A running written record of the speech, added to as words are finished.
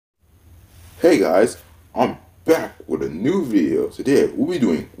Hey guys, I'm back with a new video. Today we'll be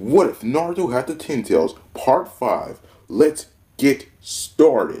doing What If Naruto Had the Ten Tails Part 5. Let's get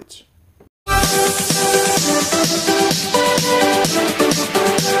started.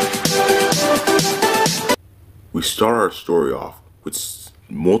 We start our story off with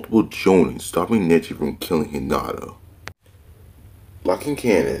multiple Jonin stopping Neji from killing Hinata. Like in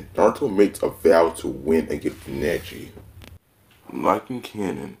canon, Naruto makes a vow to win against Neji. Like in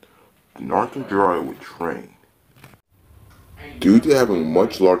canon, Naruto and Jiraiya would train. Due to having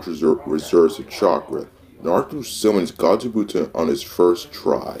much larger reserves of chakra, Naruto summons Gajabuta on his first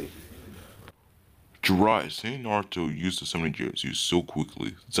try. Jiraiya, seeing Naruto use the summoning gears used so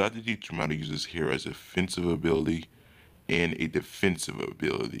quickly, decided to teach him how to use his hair as an offensive ability and a defensive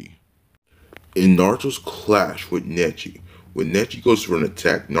ability. In Naruto's clash with Neji, when Neji goes for an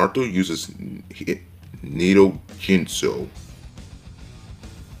attack, Naruto uses Nido Jinso.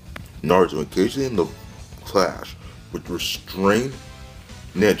 Naruto engaging in the clash would restrain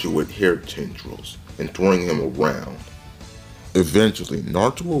Neji with hair tendrils and throwing him around. Eventually,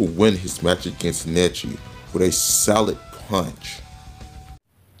 Naruto will win his match against Neji with a solid punch.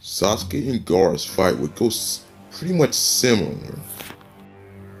 Sasuke and Gaara's fight would go pretty much similar,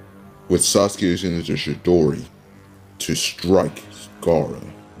 with Sasuke using the Chidori to strike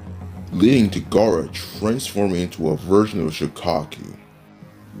Gaara, leading to Gaara transforming into a version of Shikaku,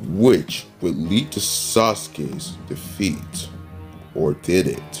 which would lead to Sasuke's defeat. Or did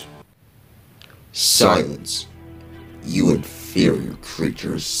it? Silence, you inferior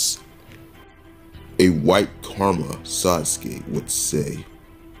creatures. A white karma, Sasuke would say.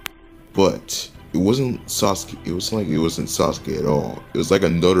 But it wasn't Sasuke. It wasn't Sasuke at all. It was like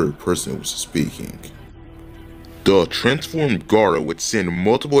another person who was speaking. The transformed Gaara would send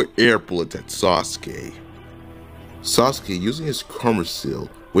multiple air bullets at Sasuke. Sasuke, using his karma seal,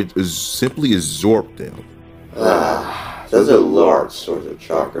 would simply absorb them. Those are large sources of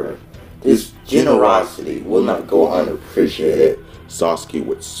chakra. This generosity will not go unappreciated. Sasuke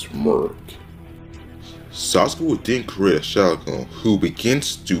would smirk. Sasuke would then create a Sharingan who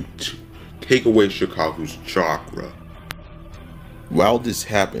begins to take away Shikaku's chakra. While this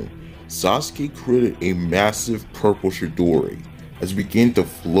happened, Sasuke created a massive purple Chidori as it began to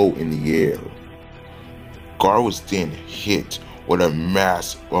float in the air. Gaara was then hit with a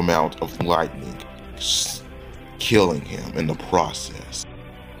massive amount of lightning, killing him in the process.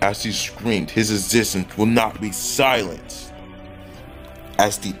 As he screamed, his existence will not be silenced,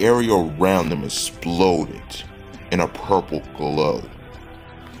 as the area around him exploded in a purple glow.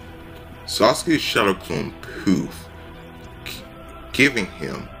 Sasuke's shadow clone poof, giving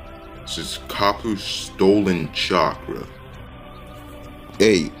him Shikaku's stolen chakra.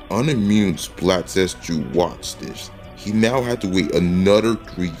 A unimmune Splat says to watch this. He now had to wait another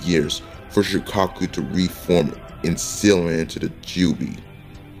 3 years for Shikaku to reform and seal him into the Jubi,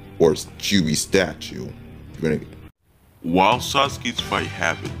 or Jubi statue. While Sasuke's fight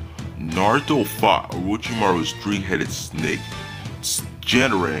happened, Naruto fought Orochimaru's three-headed snake,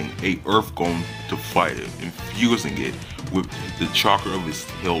 generating a earth golem to fight it, infusing it with the chakra of his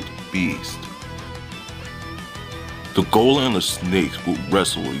tailed beast. The golem and the snakes would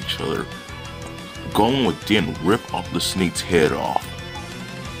wrestle with each other. The golem would then rip off the snake's head off.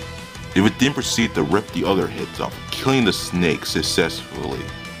 They would then proceed to rip the other heads off, killing the snake successfully.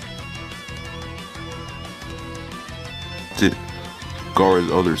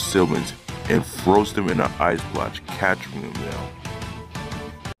 Gaara's other siblings and froze them in an ice blotch, capturing them now.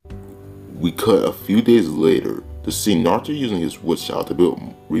 We cut a few days later to see Naruto using his wood shop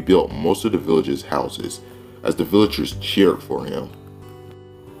to rebuild most of the village's houses, as the villagers cheered for him.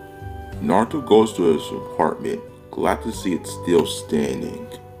 Naruto goes to his apartment, glad to see it still standing.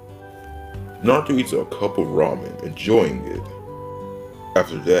 Naruto eats a cup of ramen, enjoying it.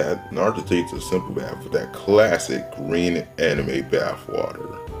 After that, Naruto takes a simple bath with that classic green anime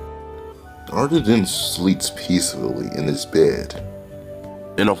bathwater. Naruto then sleeps peacefully in his bed.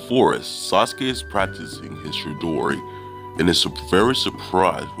 In a forest, Sasuke is practicing his Chidori and is very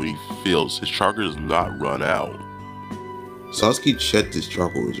surprised when he feels his chakra does not run out. Sasuke checked his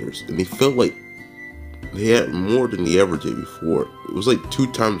chakra reserves and he felt like he had more than he ever did before. It was like 2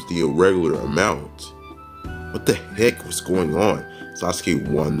 times the irregular amount. What the heck was going on? Sasuke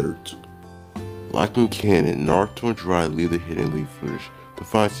wondered. Like in canon, Naruto and Jiraiya leave the Hidden Leaf Village to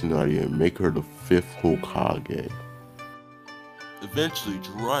find Tsunade and make her the 5th Hokage. Eventually,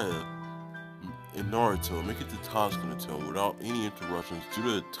 Jiraiya and Naruto make it to Tasuku Town without any interruptions due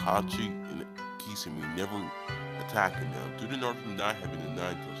to Itachi and Kisame never attacking them, due to Naruto not having the 9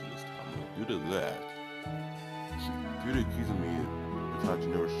 tails in this time. Due to Kisame and Itachi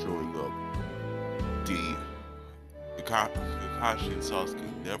never showing up, D. Kakashi and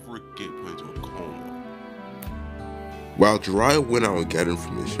Sasuke never get put into a coma. While Jiraiya went out and got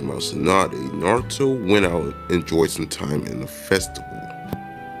information about Tsunade, Naruto went out and enjoyed some time in the festival.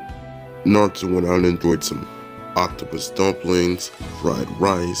 Naruto went out and enjoyed some octopus dumplings, fried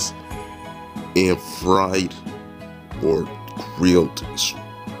rice, and fried or grilled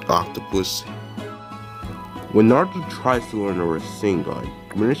octopus. When Naruto tries to learn a Rasengan,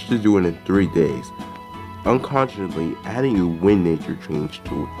 he managed to do it in 3 days, unconsciously adding a wind nature change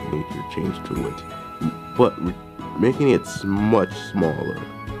to it, but making it much smaller,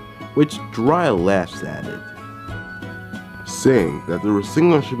 which Jiraiya laughs at it, saying that the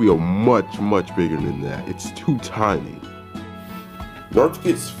Rasengan should be much bigger than that. It's too tiny. Naruto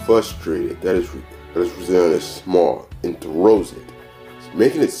gets frustrated that his Rasengan is small and throws it,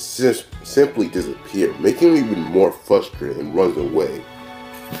 making it simply disappear, making him even more frustrated and runs away.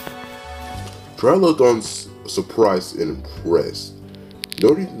 Jiraiya looked on surprised and impressed,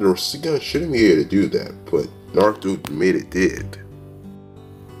 noting that the Rasengan shouldn't be able to do that, but Naruto made it did.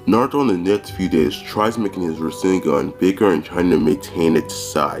 Naruto in the next few days tries making his Rasengan bigger and trying to maintain its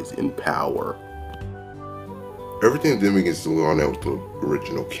size and power. Everything then begins to line out with the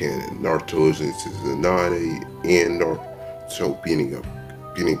original canon. Naruto losing to Tsunade and Naruto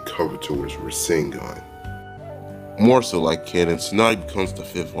being covered towards Rasengan. More so like canon, Tsunade becomes the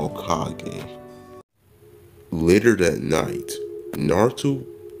 5th Hokage. Later that night, Naruto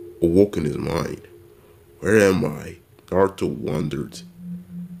awoke in his mind. Where am I? Naruto wondered.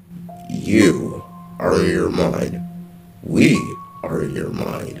 You are in your mind. We are in your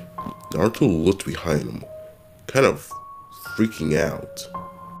mind. Naruto looked behind him, kind of freaking out.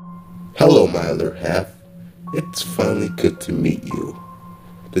 Hello, my other half. It's finally good to meet you.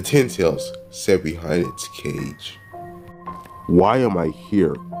 The Ten Tails sat behind its cage. Why am I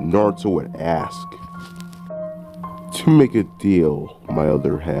here? Naruto would ask. To make a deal, my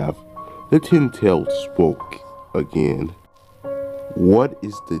other half. The Ten Tails spoke again. What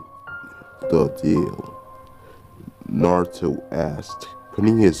is the deal? Naruto asked,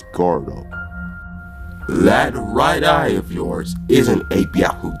 putting his guard up. That right eye of yours isn't a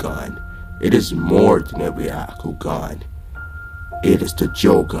Byakugan. It is more than a Byakugan. It is the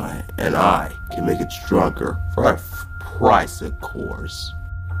Jogan, and I can make it stronger for a price, of course.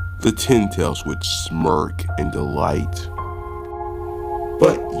 The Ten Tails would smirk in delight.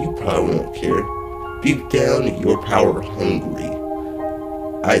 But you probably won't care. Deep down, you're power hungry.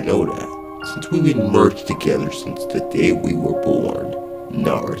 I know that, since we've been merged together since the day we were born,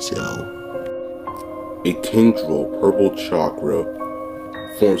 Naruto. A tendril of purple chakra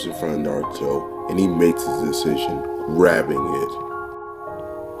forms in front of Naruto, and he makes his decision, grabbing it.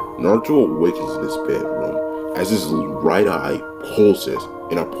 Naruto awakens in his bedroom as his right eye pulses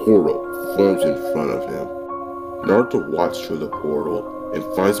and a portal forms in front of him. Naruto walks through the portal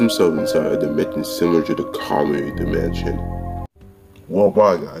and finds himself inside a dimension similar to the Kami dimension. Well,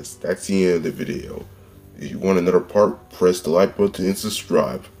 bye guys, that's the end of the video. If you want another part, press the like button and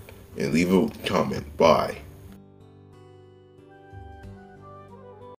subscribe, and leave a comment. Bye.